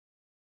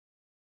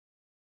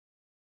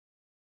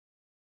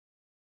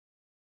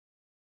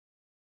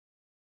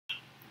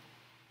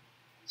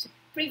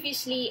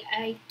Previously,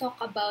 I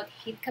talked about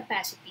heat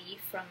capacity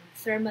from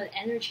thermal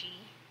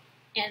energy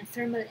and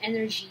thermal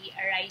energy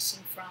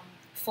arising from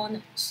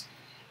phonons.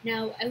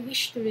 Now, I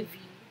wish to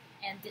review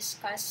and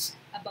discuss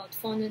about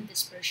phonon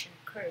dispersion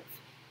curve.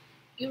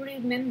 You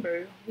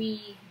remember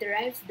we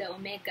derived the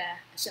omega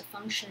as a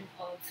function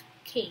of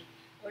k,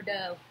 or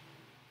the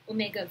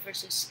omega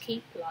versus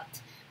k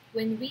plot,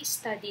 when we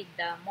studied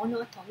the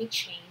monoatomic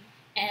chain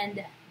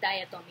and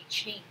diatomic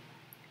chain.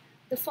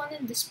 The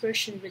phonon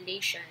dispersion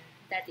relation,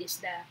 that is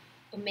the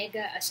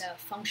omega as a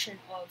function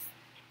of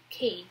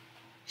k,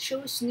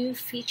 shows new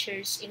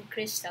features in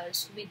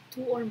crystals with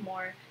two or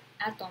more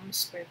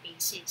atoms per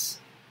basis.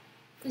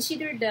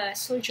 Consider the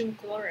sodium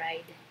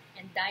chloride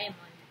and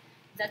diamond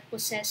that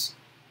possess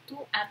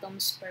two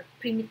atoms per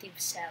primitive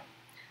cell.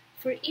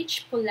 For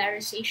each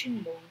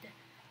polarization mode,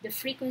 the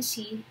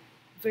frequency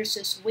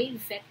versus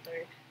wave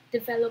vector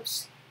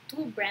develops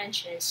two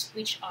branches,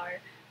 which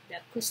are the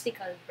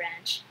acoustical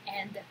branch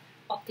and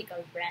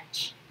optical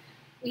branch.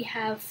 We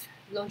have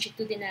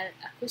longitudinal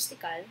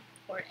acoustical,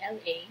 or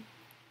LA,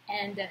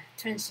 and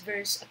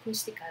transverse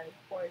acoustical,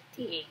 or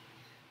TA.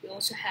 We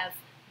also have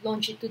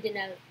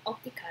longitudinal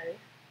optical,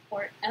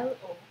 or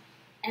LO,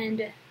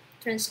 and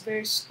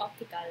transverse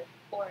optical,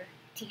 or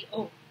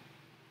TO.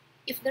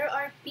 If there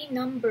are p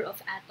number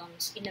of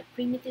atoms in a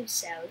primitive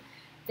cell,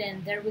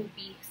 then there will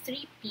be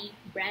 3p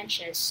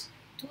branches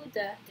to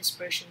the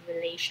dispersion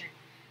relation,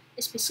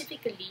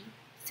 specifically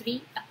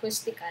 3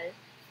 acoustical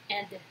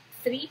and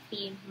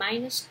 3p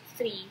minus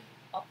 3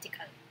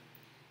 optical.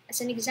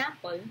 As an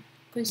example,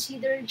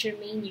 consider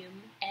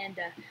germanium and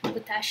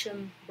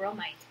potassium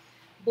bromide.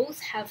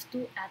 Both have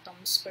 2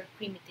 atoms per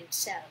primitive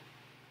cell.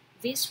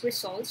 This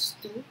results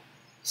to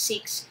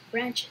 6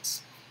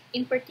 branches.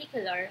 In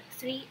particular,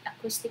 3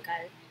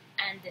 acoustical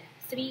and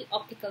 3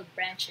 optical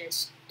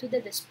branches to the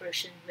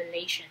dispersion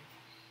relation.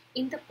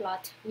 In the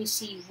plot, we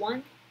see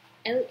 1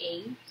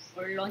 LA,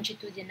 or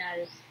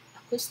longitudinal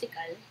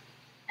acoustical,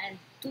 and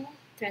 2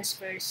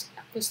 transverse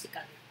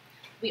acoustical.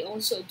 We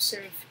also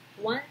observe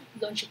 1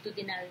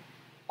 longitudinal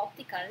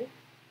optical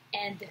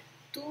and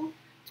 2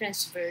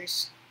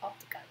 transverse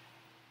optical.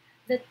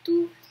 The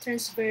 2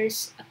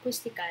 transverse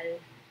acoustical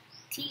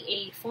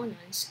TA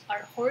phonons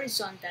are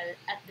horizontal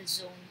at the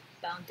zone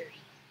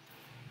boundary.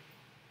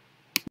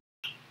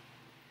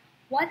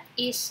 What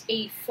is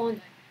a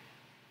phonon?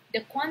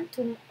 The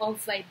quantum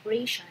of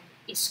vibration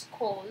is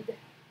called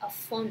a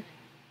phonon.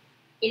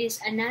 It is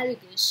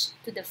analogous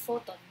to the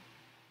photon,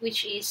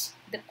 which is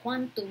the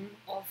quantum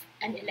of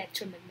an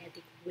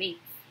electromagnetic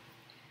wave.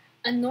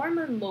 A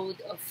normal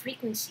mode of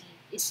frequency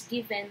is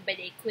given by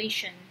the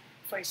equation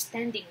for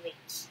standing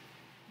waves.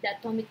 The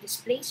atomic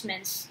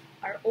displacements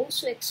are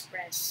also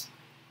expressed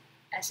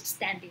as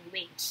standing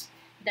waves.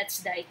 That's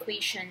the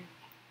equation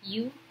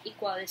U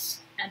equals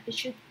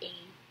amplitude A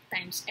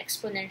times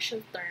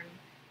exponential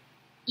term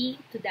e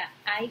to the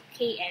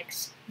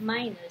ikx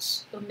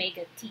minus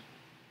omega t.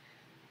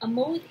 A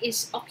mode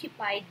is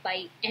occupied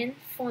by n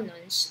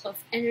phonons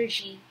of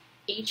energy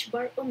h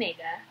bar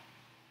omega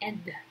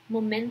and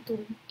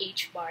momentum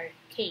h bar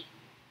k.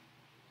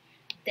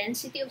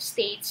 Density of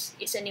states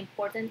is an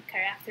important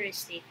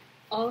characteristic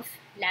of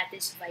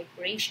lattice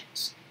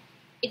vibrations.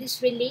 It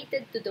is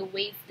related to the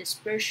wave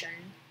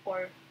dispersion,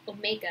 or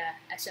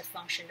omega, as a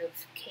function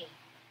of k.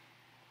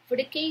 For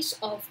the case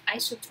of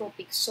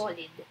isotropic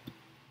solid,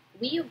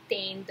 we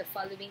obtain the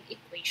following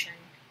equation,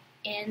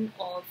 n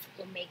of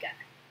omega.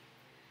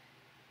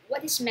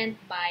 What is meant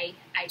by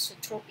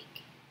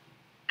isotropic?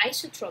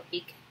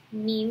 Isotropic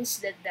means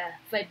that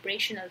the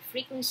vibrational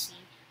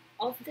frequency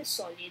of the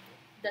solid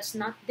does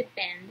not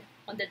depend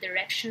on the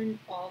direction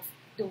of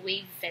the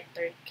wave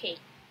vector k.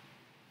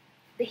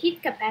 The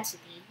heat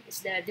capacity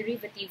is the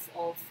derivative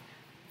of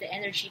the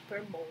energy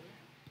per mole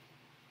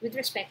with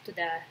respect to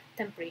the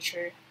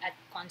temperature at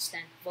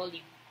constant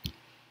volume.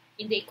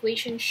 In the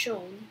equation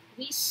shown,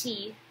 we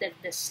see that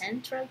the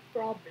central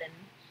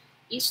problem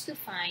is to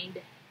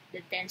find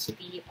the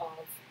density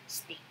of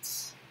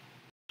states.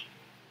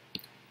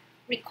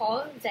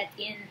 Recall that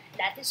in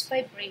lattice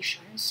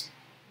vibrations,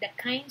 the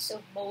kinds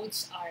of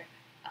modes are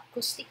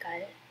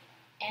acoustical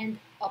and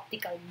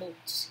optical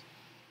modes.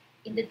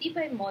 In the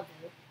Debye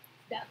model,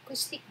 the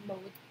acoustic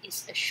mode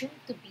is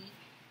assumed to be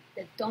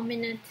the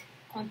dominant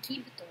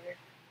contributor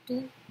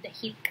to the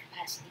heat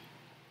capacity.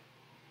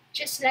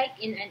 Just like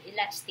in an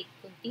elastic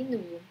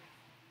continuum,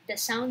 the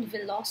sound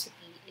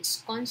velocity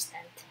is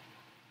constant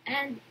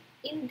and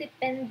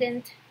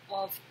independent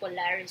of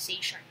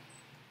polarization.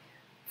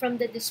 From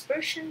the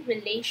dispersion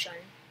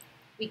relation,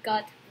 we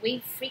got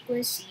wave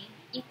frequency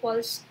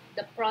equals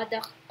the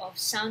product of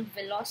sound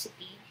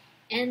velocity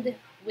and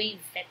wave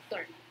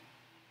vector.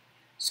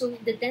 So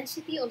the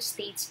density of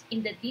states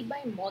in the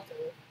Debye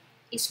model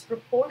is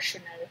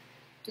proportional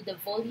to the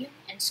volume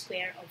and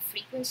square of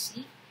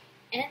frequency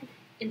and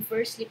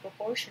inversely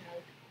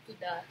proportional to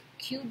the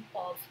cube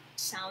of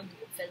sound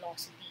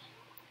velocity.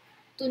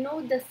 To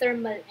know the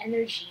thermal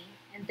energy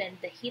and then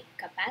the heat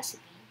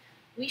capacity,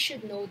 we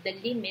should know the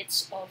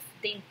limits of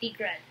the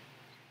integral.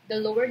 the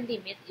lower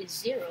limit is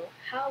 0,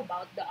 how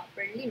about the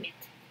upper limit?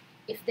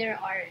 If there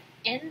are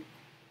n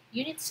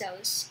unit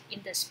cells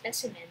in the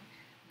specimen,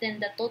 then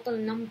the total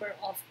number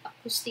of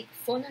acoustic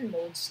phonon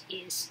modes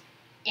is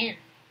n.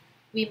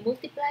 We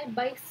multiply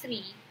by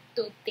 3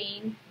 to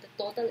obtain the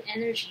total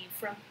energy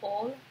from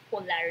all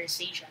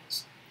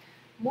polarizations.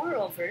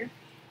 Moreover,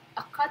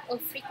 a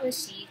cut-off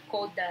frequency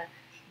called the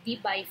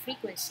dBi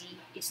frequency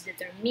is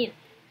determined.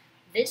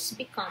 This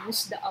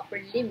becomes the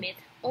upper limit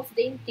of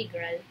the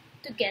integral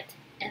to get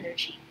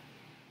energy.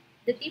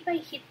 The dBi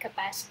heat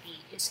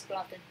capacity is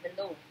plotted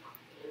below.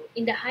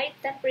 In the high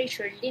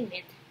temperature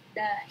limit,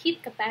 the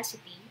heat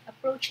capacity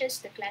approaches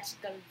the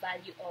classical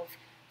value of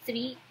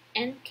 3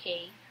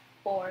 Nk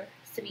or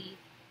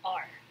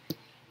 3R.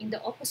 In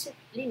the opposite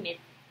limit,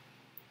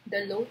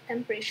 the low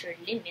temperature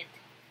limit,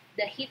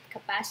 the heat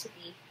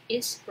capacity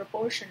is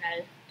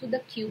proportional to the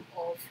cube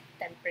of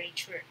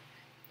temperature.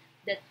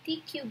 The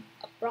T-cube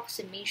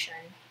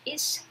approximation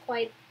is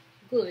quite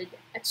good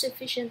at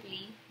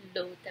sufficiently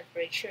low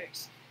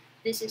temperatures.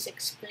 This is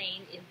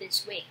explained in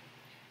this way.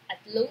 At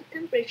low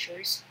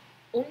temperatures,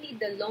 only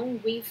the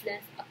long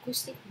wavelength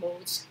acoustic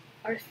modes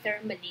are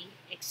thermally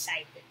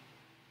excited.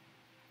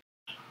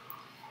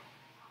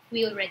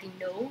 We already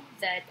know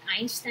that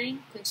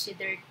Einstein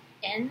considered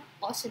n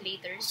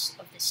oscillators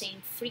of the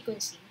same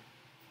frequency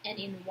and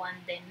in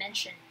one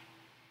dimension.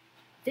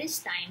 This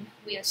time,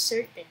 we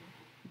ascertain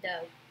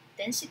the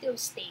density of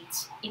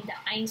states in the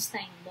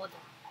Einstein model,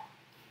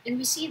 and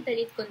we see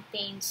that it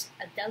contains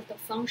a delta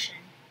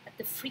function at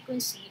the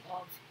frequency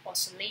of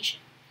oscillation.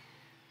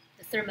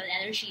 The thermal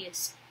energy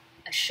is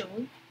as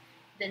shown,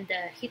 then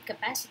the heat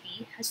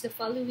capacity has the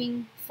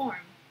following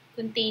form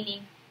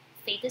containing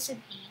theta sub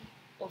E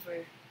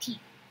over T.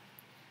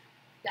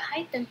 The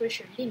high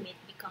temperature limit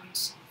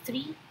becomes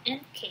 3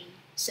 Nk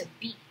sub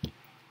B,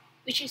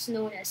 which is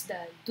known as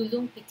the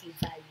Dulong-Petit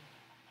value.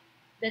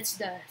 That's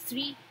the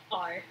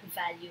 3R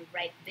value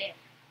right there.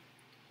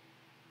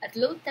 At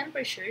low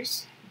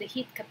temperatures, the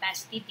heat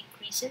capacity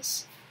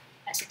decreases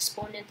as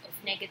exponent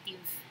of negative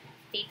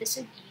theta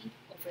sub E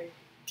over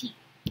T,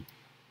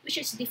 which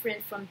is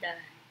different from the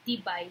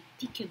dBi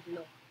T-cube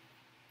law.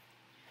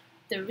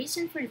 The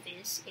reason for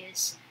this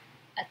is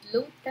at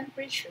low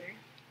temperature,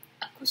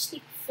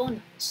 acoustic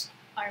phonons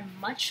are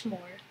much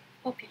more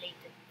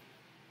populated.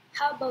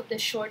 How about the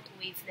short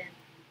wavelength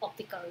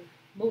optical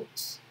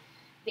modes?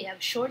 They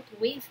have short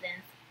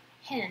wavelength,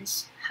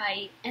 hence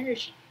high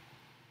energy.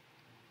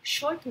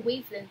 Short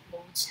wavelength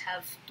modes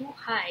have too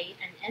high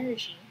an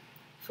energy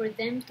for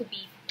them to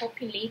be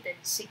populated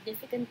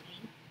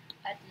significantly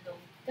at low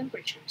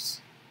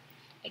temperatures.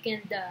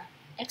 Again, the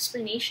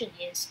explanation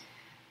is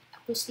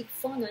acoustic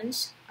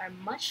phonons are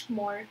much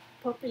more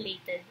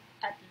populated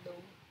at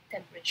low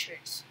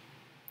temperatures.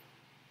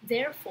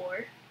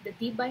 Therefore, the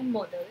dBi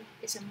model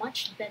is a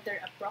much better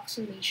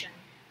approximation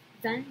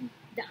than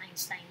the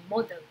Einstein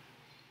model.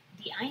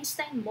 The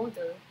Einstein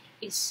model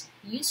is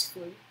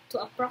useful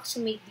to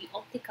approximate the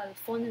optical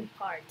phonon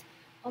part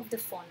of the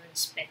phonon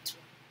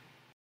spectrum.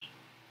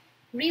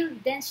 Real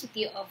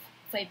density of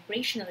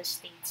vibrational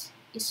states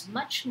is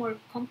much more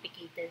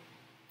complicated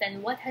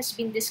than what has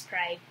been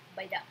described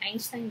by the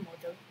Einstein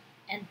model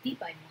and dBi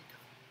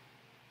model.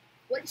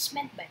 What is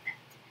meant by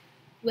that?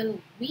 Well,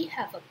 we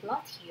have a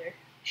plot here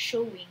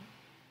showing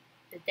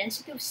the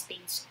density of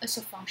states as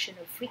a function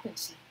of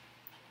frequency.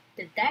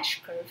 The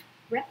dash curve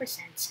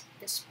represents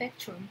the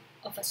spectrum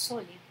of a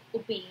solid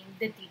obeying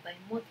the dBi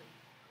model.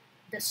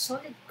 The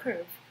solid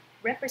curve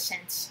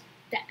represents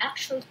the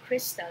actual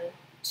crystal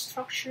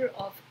structure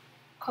of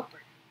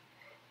copper.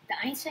 The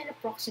Einstein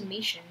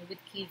approximation would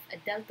give a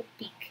delta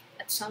peak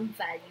at some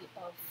value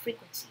of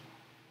frequency.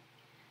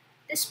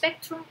 The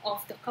spectrum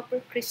of the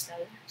copper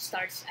crystal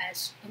starts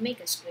as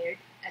omega squared,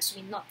 as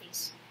we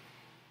notice.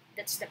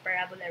 That's the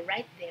parabola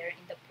right there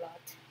in the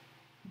plot.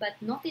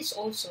 But notice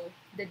also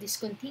the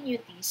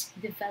discontinuities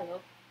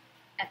develop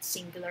at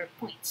singular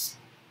points.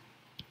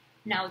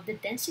 Now, the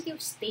density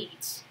of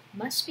states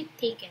must be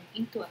taken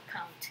into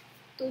account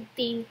to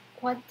obtain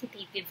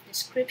quantitative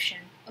description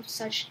of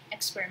such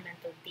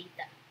experimental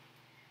data.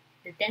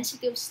 The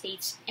density of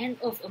states n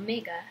of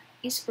omega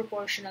is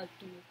proportional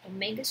to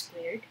omega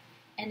squared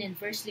and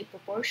inversely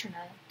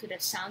proportional to the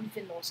sound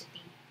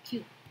velocity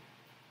q.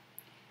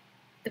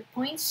 The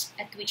points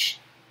at which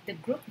the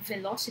group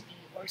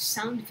velocity or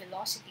sound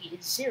velocity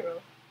is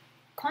 0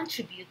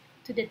 contribute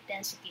to the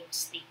density of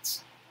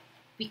states.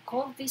 We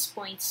call these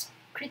points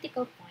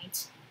critical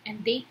points,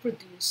 and they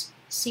produce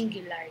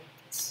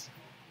singularities.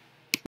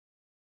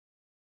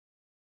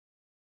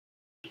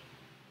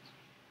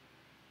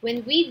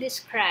 When we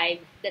describe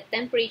the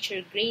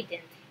temperature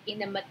gradient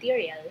in a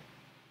material,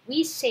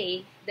 we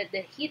say that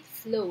the heat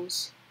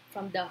flows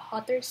from the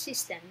hotter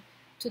system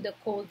to the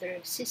colder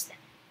system.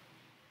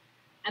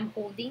 I'm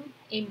holding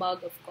a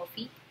mug of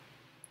coffee,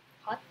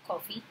 hot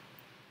coffee,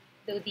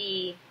 though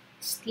the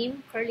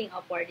steam curling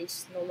upward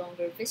is no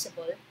longer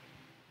visible.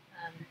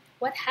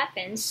 What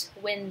happens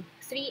when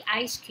 3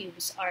 ice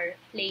cubes are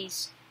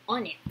placed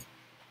on it?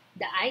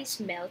 The ice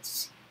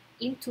melts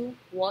into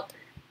water.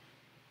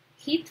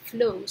 heat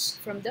flows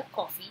from the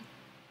coffee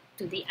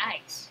to the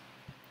ice.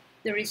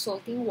 The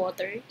resulting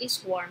water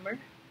is warmer,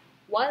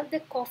 while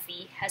the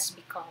coffee has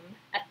become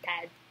a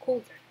tad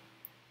colder.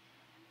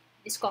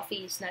 This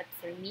coffee is not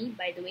for me,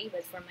 by the way,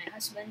 but for my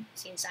husband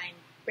since I'm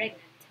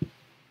pregnant.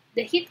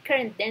 The heat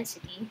current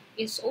density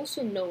is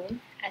also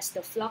known as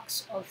the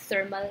flux of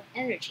thermal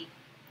energy.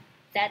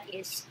 That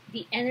is,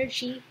 the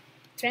energy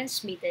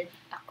transmitted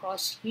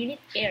across unit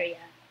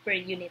area per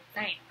unit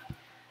time.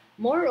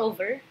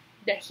 Moreover,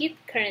 the heat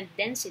current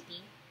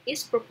density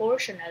is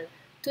proportional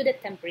to the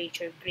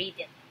temperature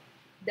gradient.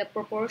 The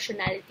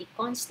proportionality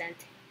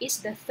constant is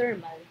the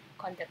thermal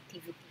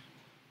conductivity.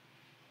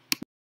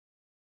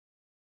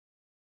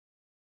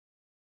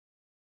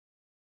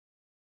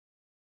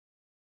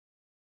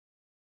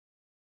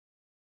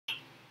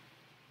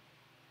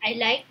 I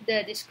like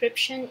the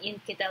description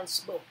in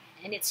Kittel's book,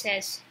 and it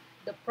says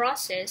the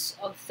process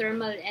of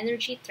thermal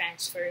energy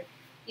transfer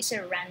is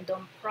a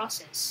random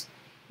process.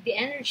 The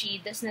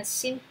energy does not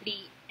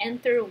simply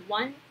enter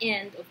one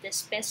end of the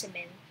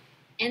specimen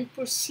and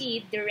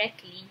proceed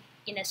directly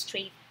in a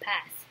straight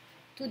path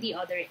to the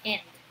other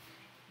end,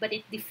 but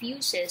it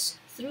diffuses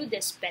through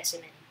the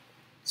specimen,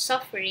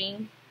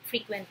 suffering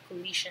frequent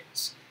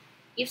collisions.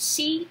 If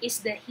C is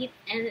the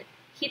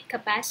heat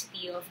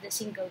capacity of the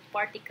single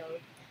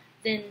particle,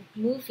 then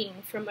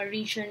moving from a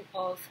region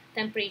of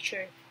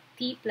temperature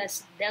T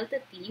plus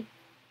delta T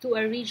to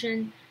a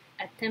region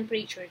at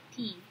temperature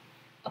T,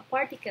 a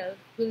particle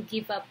will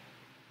give up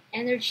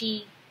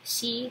energy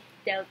C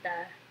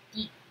delta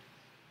T.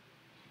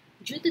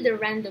 Due to the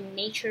random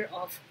nature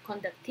of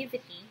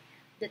conductivity,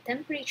 the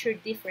temperature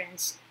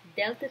difference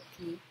delta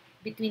T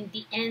between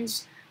the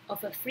ends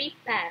of a free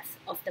path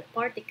of the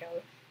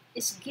particle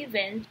is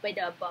given by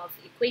the above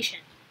equation.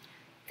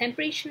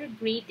 Temperature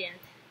gradient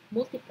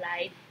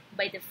multiplied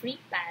by the free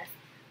path,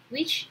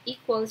 which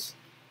equals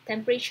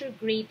temperature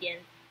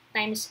gradient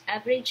times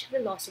average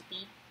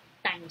velocity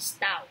times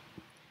tau.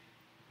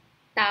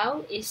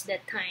 Tau is the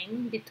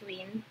time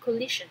between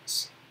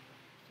collisions.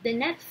 The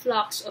net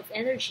flux of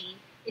energy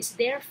is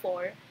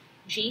therefore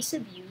J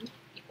sub u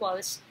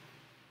equals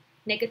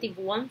negative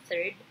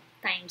 1/3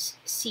 times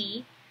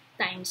C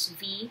times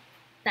V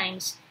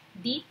times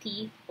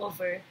dt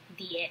over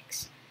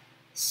dx.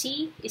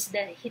 C is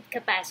the heat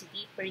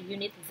capacity per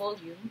unit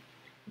volume,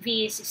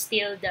 V is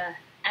still the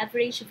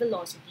average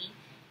velocity,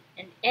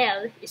 and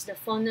L is the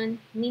phonon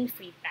mean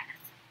free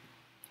path.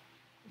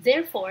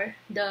 Therefore,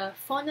 the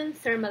phonon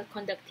thermal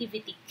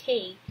conductivity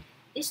K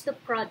is the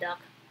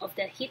product of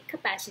the heat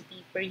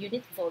capacity per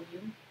unit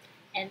volume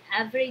and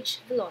average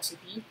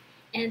velocity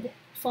and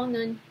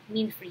phonon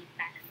mean free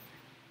path.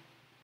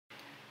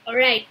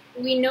 Alright,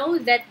 we know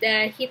that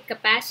the heat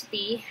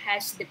capacity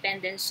has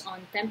dependence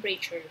on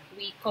temperature.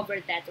 We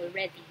covered that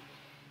already.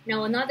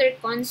 Now another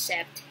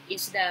concept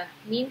is the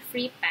mean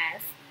free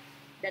path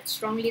that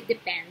strongly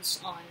depends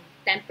on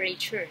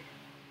temperature.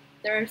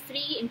 There are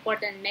three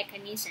important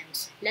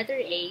mechanisms. Letter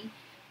A,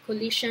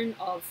 collision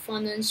of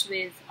phonons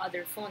with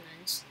other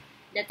phonons.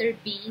 Letter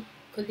B,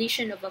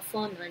 collision of a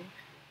phonon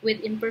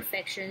with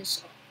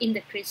imperfections in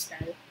the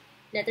crystal.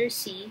 Letter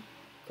C,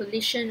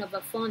 collision of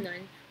a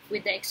phonon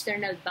with the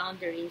external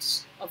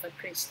boundaries of a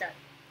crystal.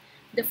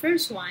 The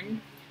first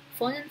one,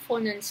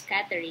 phonon-phonon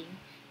scattering,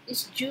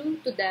 is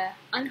due to the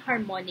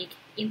anharmonic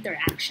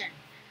interaction.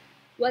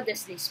 What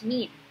does this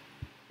mean?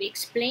 We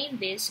explain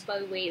this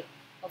by way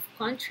of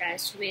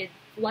contrast with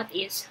what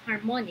is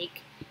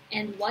harmonic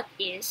and what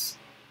is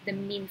the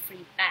mean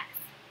free path.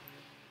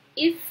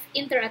 If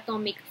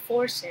interatomic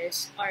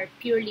forces are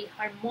purely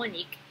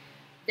harmonic,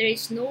 there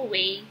is no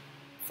way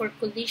for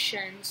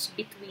collisions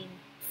between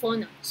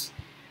phonons.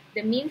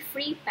 The mean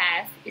free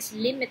path is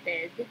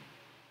limited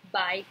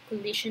by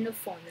collision of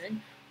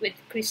phonon with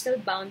crystal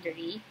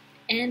boundary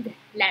and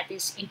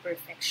lattice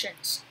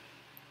imperfections.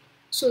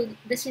 So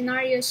the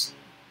scenarios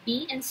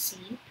B and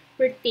C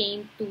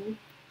pertain to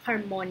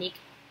harmonic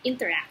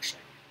interaction.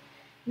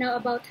 Now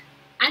about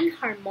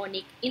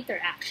anharmonic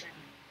interaction.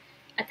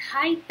 At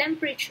high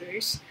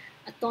temperatures,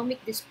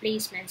 atomic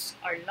displacements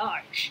are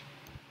large,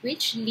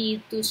 which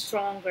lead to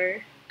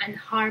stronger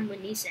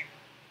anharmonism.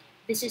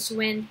 This is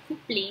when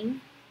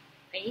coupling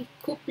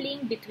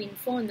between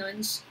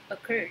phonons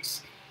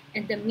occurs,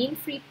 and the mean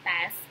free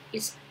path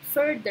is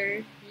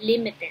further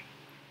limited.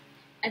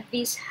 At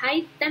these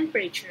high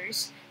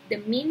temperatures, the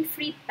mean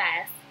free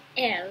path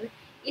L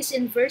is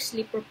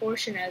inversely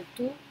proportional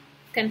to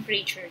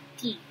temperature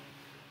T.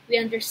 We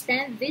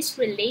understand this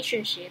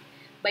relationship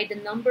by the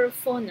number of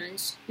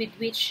phonons with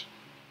which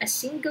a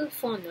single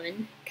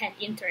phonon can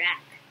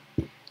interact.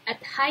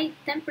 At high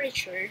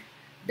temperature,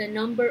 the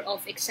number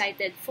of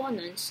excited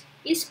phonons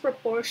is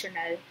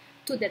proportional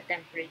to the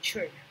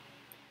temperature.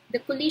 The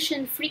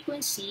collision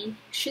frequency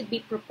should be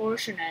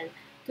proportional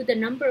to the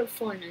number of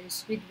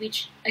phonons with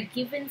which a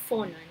given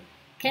phonon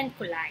can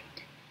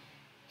collide.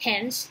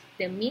 Hence,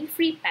 the mean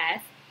free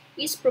path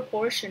is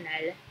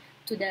proportional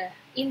to the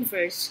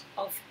inverse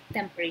of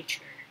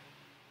temperature.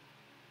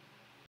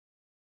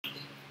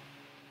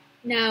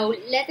 Now,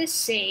 let us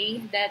say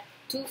that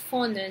two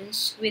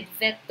phonons with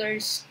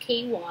vectors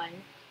k1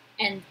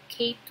 and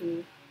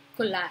k2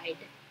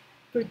 collide,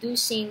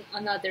 producing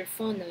another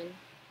phonon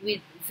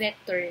with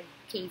vector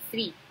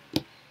k3.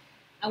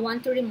 I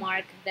want to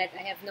remark that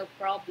I have no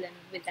problem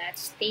with that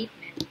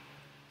statement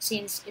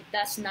since it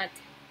does not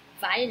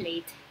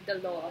violate the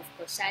law of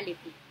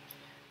causality.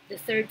 The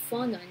third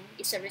phonon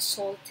is a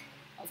result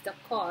of the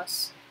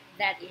cause,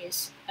 that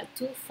is, a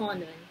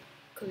two-phonon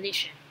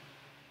collision.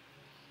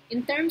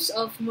 In terms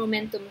of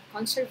momentum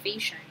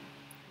conservation,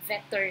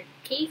 vector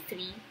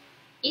k3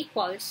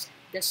 equals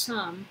the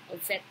sum of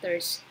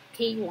vectors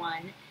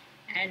k1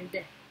 and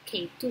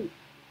k2.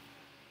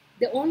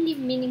 The only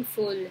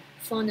meaningful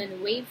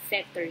phonon wave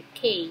vector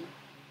k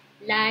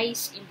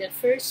lies in the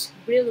first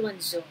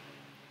Brillouin zone.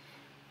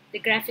 The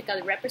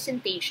graphical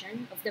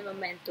representation of the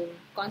momentum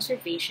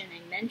conservation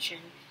I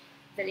mentioned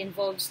that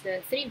involves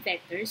the three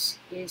vectors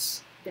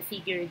is the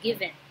figure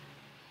given.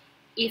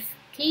 If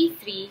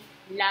k3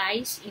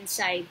 lies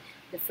inside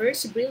the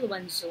first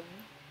Brillouin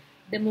zone,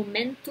 the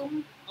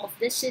momentum of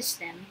the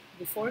system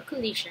before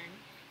collision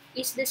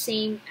is the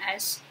same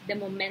as the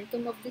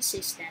momentum of the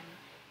system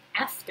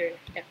after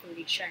the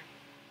collision.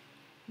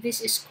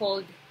 This is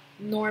called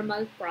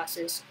normal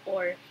process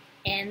or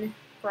N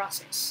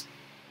process,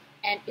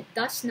 and it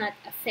does not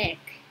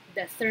affect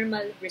the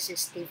thermal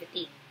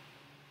resistivity.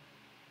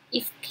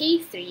 If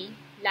K3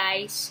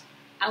 lies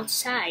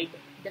outside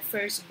the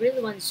first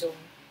Brillouin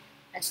zone,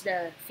 as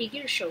the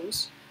figure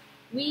shows,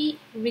 we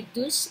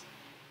reduce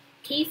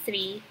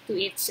K3 to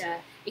its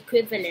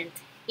equivalent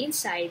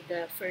inside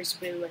the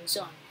first Brillouin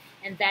zone,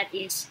 and that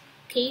is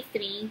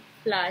K3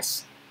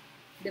 plus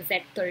the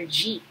vector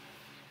G.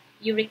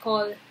 You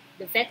recall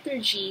the vector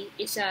G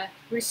is a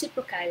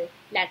reciprocal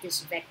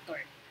lattice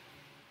vector.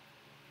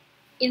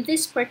 In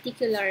this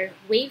particular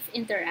wave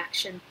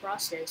interaction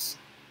process,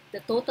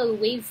 the total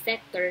wave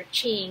vector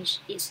change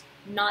is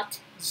not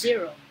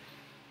zero.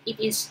 It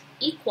is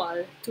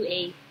equal to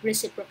a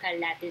reciprocal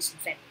lattice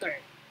vector.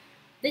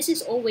 This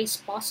is always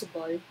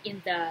possible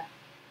in the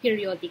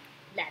periodic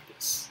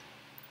lattice.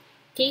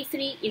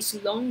 K3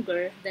 is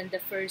longer than the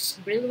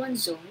first Brillouin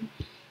zone,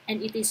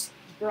 and it is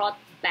brought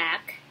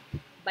back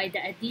by the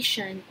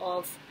addition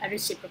of a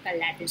reciprocal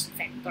lattice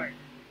vector.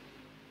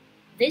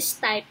 This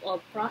type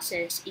of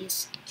process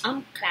is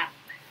UMCLAP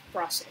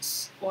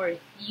process or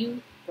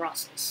U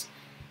process.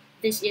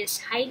 This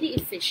is highly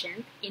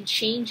efficient in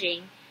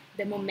changing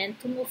the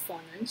momentum of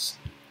phonons.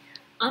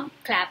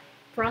 UMCLAP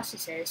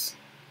processes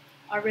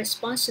are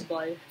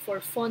responsible for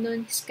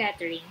phonon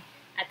scattering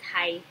at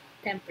high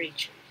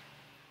temperature.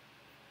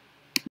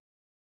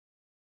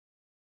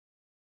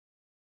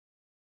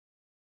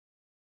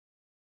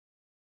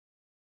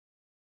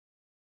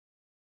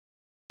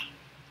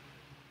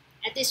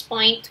 At this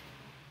point,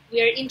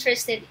 we are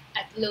interested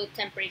at low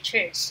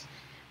temperatures.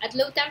 At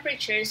low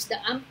temperatures, the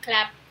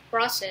UMCLAP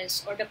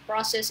process or the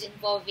process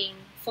involving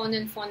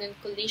phonon-phonon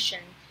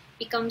collision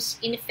becomes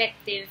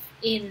ineffective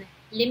in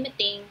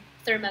limiting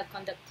thermal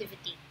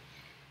conductivity.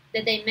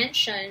 The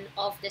dimension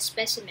of the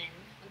specimen,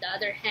 on the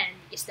other hand,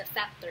 is the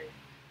factor.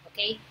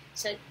 Okay,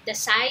 so the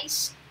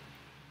size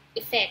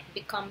effect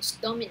becomes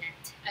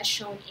dominant as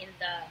shown in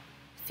the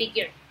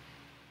figure.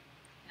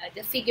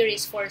 The figure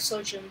is for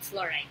sodium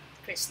fluoride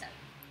crystal.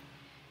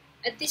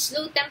 At these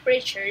low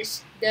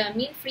temperatures, the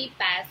mean free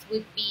path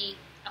would be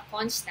a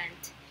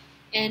constant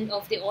and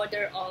of the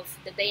order of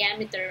the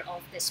diameter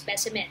of the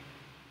specimen.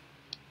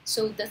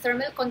 So the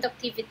thermal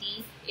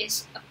conductivity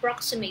is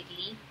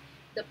approximately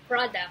the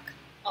product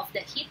of the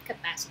heat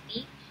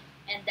capacity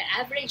and the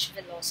average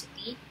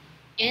velocity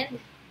and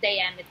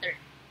diameter.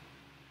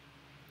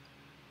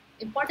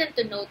 Important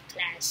to note,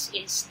 class,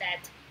 is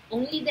that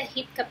only the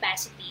heat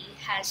capacity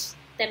has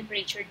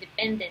temperature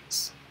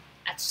dependence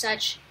at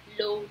such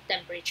low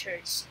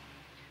temperatures.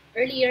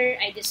 Earlier,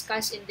 I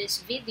discussed in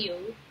this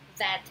video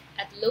that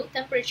at low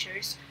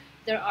temperatures,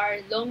 there are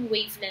long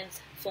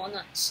wavelength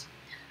phonons.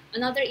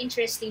 Another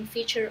interesting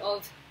feature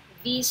of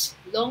these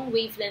long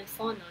wavelength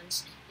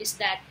phonons is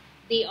that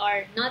they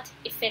are not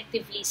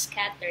effectively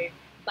scattered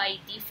by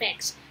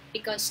defects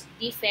because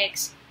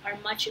defects are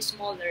much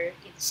smaller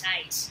in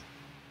size.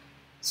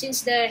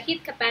 Since the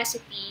heat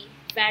capacity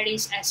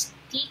varies as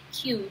T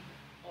cube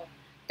or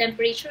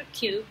temperature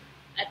cube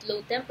at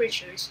low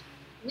temperatures,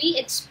 we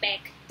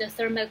expect the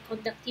thermal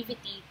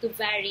conductivity to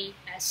vary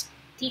as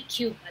T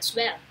cube as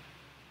well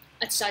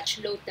at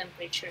such low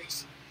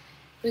temperatures.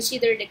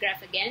 Consider the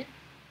graph again.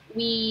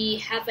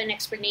 We have an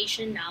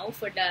explanation now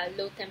for the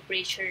low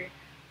temperature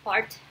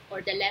part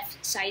or the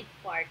left side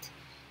part.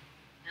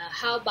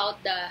 How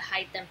about the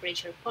high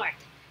temperature part?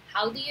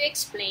 How do you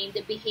explain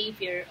the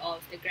behavior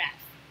of the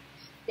graph?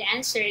 The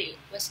answer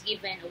was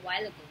given a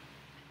while ago.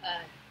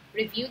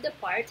 Review the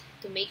part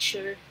to make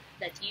sure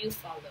that you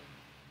follow.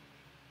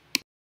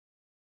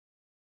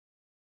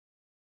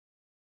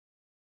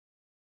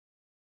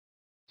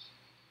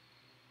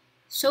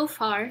 So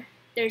far,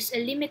 there's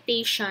a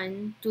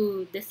limitation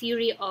to the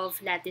theory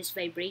of lattice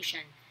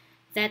vibration.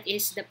 That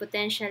is, the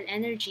potential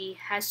energy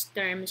has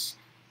terms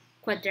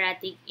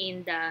quadratic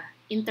in the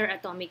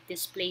interatomic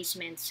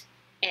displacements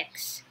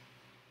x.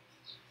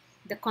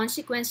 The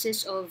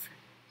consequences of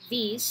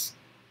these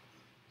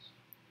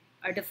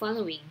are the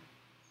following.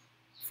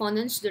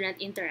 Phonons do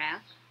not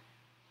interact,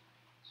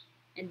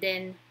 and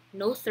then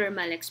no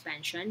thermal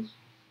expansion,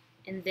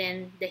 and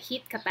then the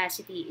heat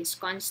capacity is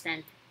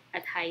constant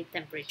at high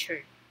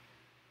temperature.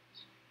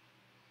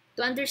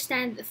 To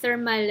understand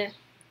thermal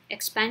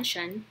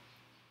expansion,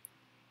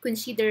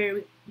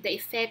 consider the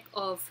effect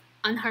of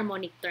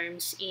anharmonic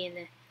terms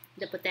in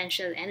the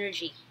potential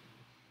energy.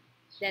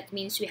 That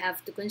means we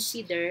have to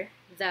consider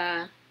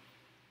the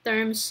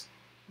terms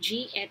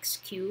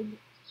gx cubed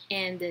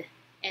and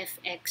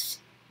fx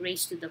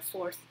raised to the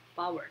fourth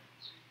power.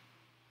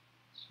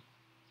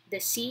 The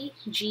c,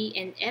 g,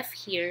 and f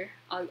here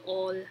are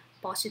all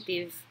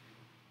positive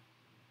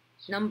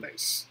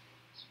numbers.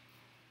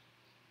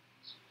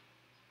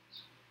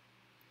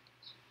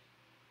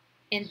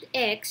 And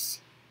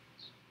x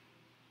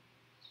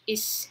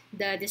is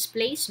the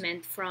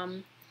displacement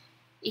from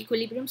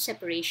equilibrium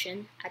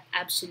separation at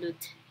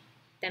absolute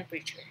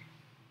temperature.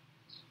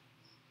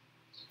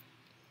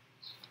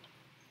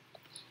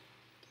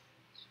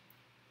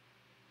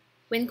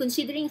 When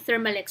considering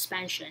thermal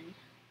expansion,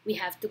 we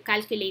have to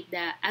calculate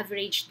the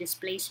average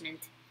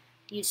displacement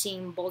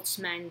using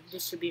Boltzmann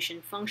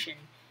distribution function.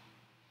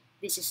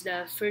 This is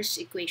the first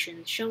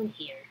equation shown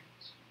here.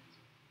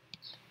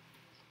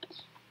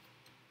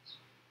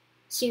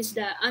 Since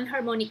the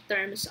anharmonic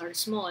terms are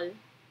small,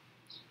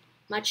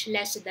 much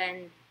less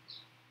than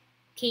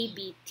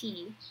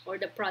kBT, or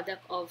the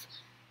product of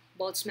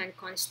Boltzmann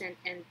constant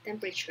and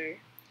temperature,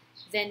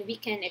 then we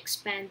can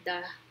expand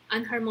the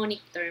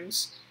anharmonic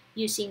terms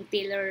using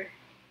Taylor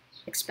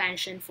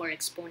expansion for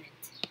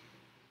exponent.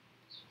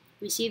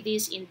 We see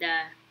this in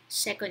the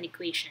second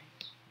equation,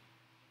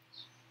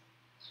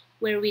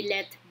 where we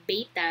let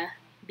beta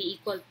be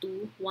equal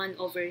to 1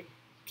 over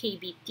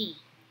kBT.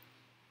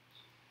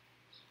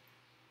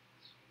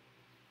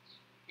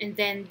 And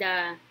then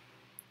the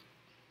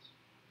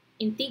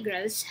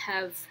integrals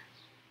have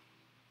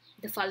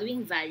the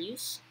following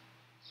values.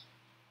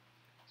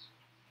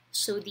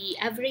 So the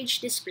average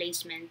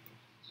displacement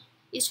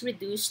is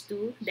reduced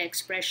to the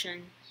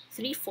expression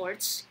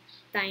 3/4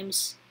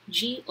 times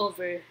g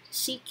over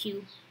c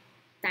cubed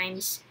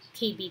times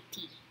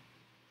kBT.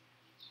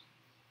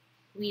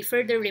 We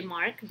further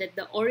remark that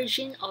the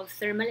origin of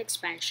thermal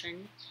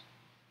expansion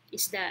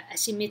is the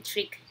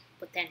asymmetric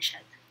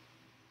potential.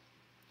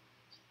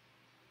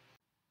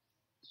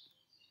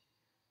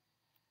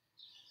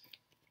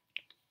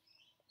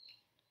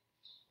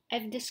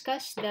 I've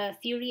discussed the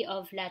theory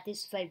of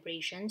lattice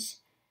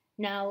vibrations.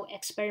 Now,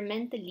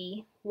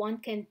 experimentally,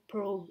 one can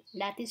probe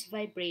lattice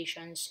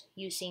vibrations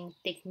using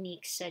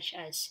techniques such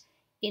as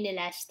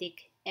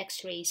inelastic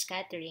X-ray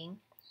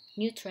scattering,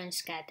 neutron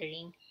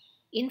scattering,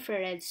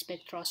 infrared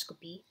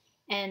spectroscopy,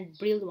 and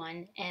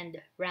Brillouin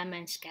and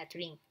Raman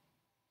scattering.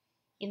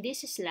 In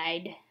this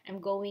slide,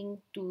 I'm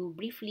going to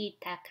briefly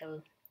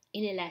tackle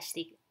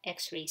inelastic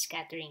X-ray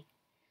scattering.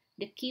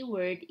 The key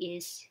word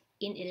is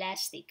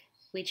inelastic,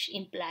 which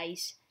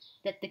implies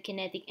that the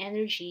kinetic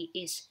energy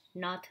is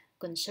not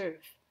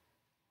conserved.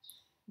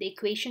 The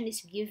equation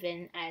is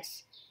given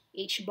as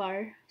h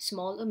bar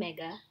small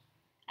omega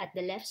at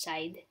the left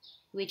side,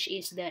 which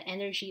is the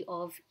energy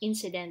of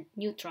incident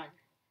neutron.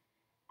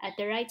 At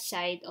the right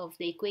side of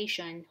the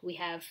equation, we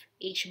have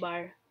h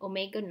bar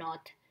omega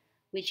naught,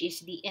 which is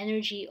the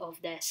energy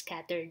of the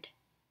scattered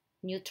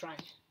neutron.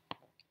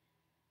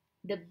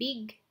 The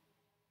big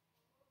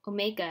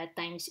omega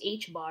times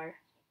h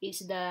bar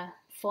is the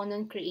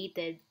phonon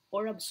created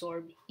or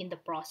absorbed in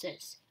the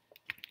process.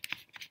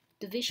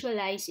 To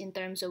visualize in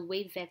terms of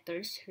wave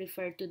vectors,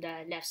 refer to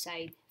the left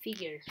side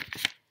figure.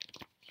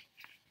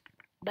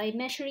 By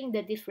measuring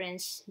the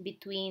difference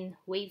between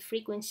wave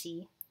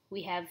frequency,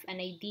 we have an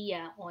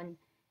idea on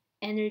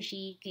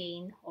energy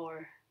gain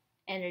or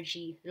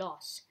energy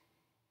loss.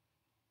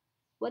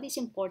 What is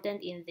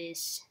important in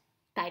this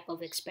type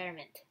of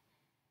experiment?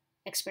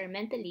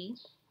 Experimentally,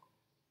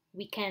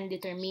 we can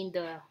determine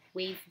the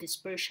wave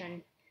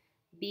dispersion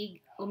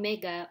big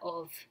omega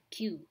of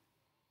Q.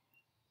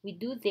 We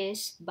do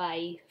this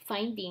by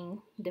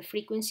finding the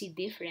frequency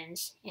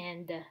difference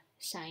and the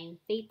sine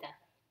theta.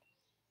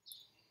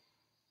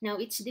 Now,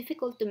 it's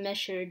difficult to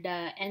measure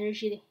the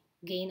energy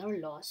gain or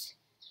loss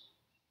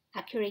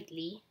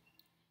accurately,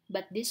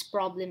 but this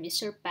problem is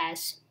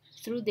surpassed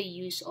through the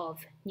use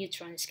of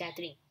neutron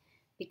scattering,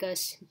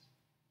 because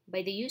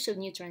by the use of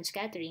neutron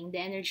scattering, the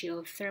energy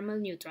of thermal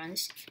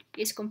neutrons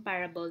is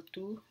comparable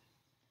to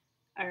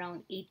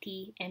around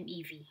 80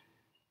 MeV.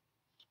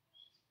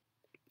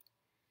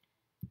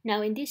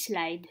 Now in this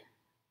slide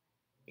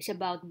is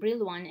about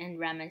Brillouin and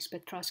Raman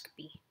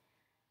spectroscopy.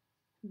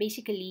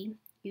 Basically,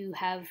 you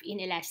have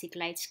inelastic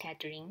light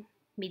scattering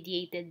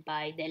mediated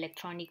by the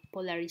electronic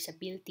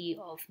polarizability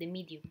of the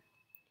medium.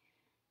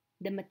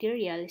 The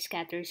material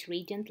scatters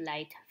radiant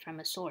light from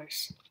a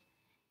source.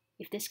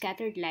 If the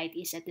scattered light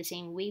is at the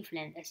same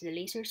wavelength as the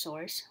laser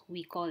source,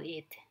 we call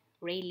it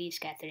Rayleigh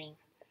scattering.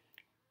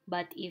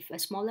 But if a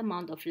small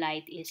amount of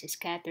light is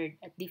scattered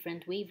at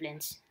different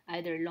wavelengths,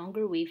 either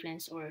longer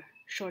wavelengths or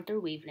shorter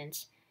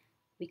wavelengths,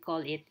 we call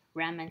it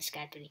Raman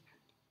scattering.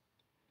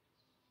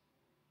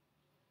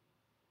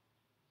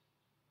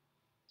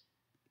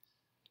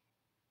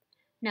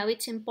 Now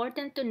it's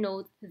important to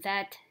note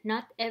that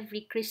not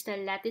every crystal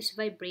lattice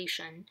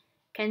vibration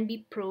can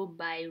be probed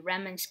by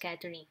Raman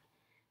scattering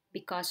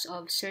because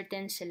of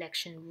certain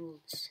selection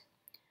rules.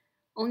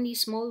 Only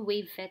small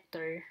wave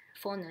vector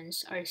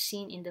phonons are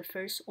seen in the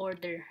first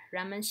order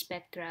Raman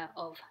spectra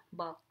of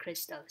bulk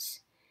crystals.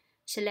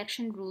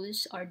 Selection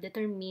rules are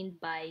determined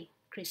by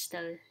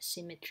crystal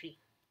symmetry.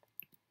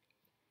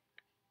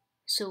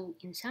 So,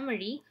 in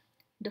summary,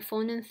 the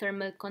phonon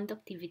thermal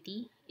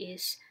conductivity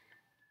is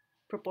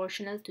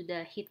proportional to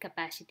the heat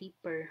capacity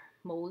per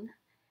mole,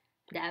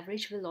 the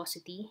average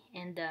velocity,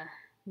 and the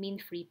mean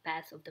free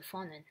path of the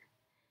phonon.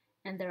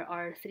 And there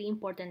are three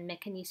important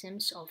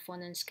mechanisms of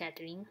phonon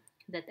scattering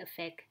that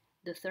affect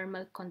the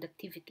thermal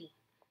conductivity.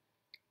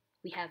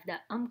 We have the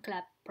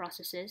umclap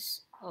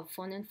processes of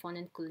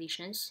phonon-phonon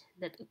collisions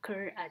that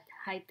occur at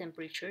high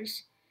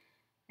temperatures,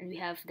 and we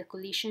have the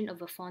collision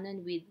of a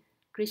phonon with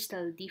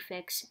crystal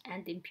defects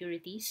and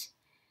impurities,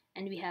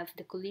 and we have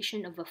the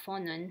collision of a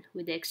phonon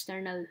with the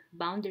external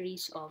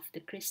boundaries of the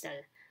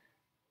crystal,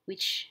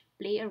 which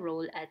play a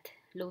role at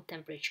low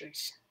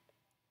temperatures.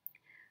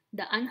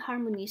 The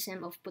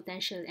anharmonism of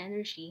potential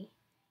energy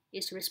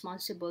is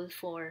responsible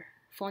for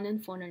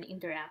phonon-phonon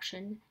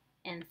interaction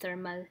and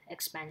thermal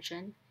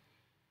expansion.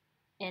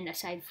 And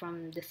aside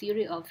from the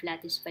theory of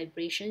lattice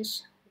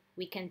vibrations,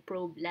 we can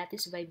probe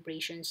lattice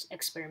vibrations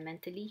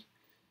experimentally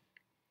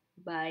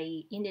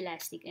by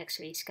inelastic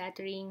X-ray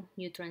scattering,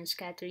 neutron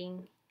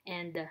scattering,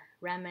 and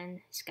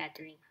Raman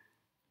scattering.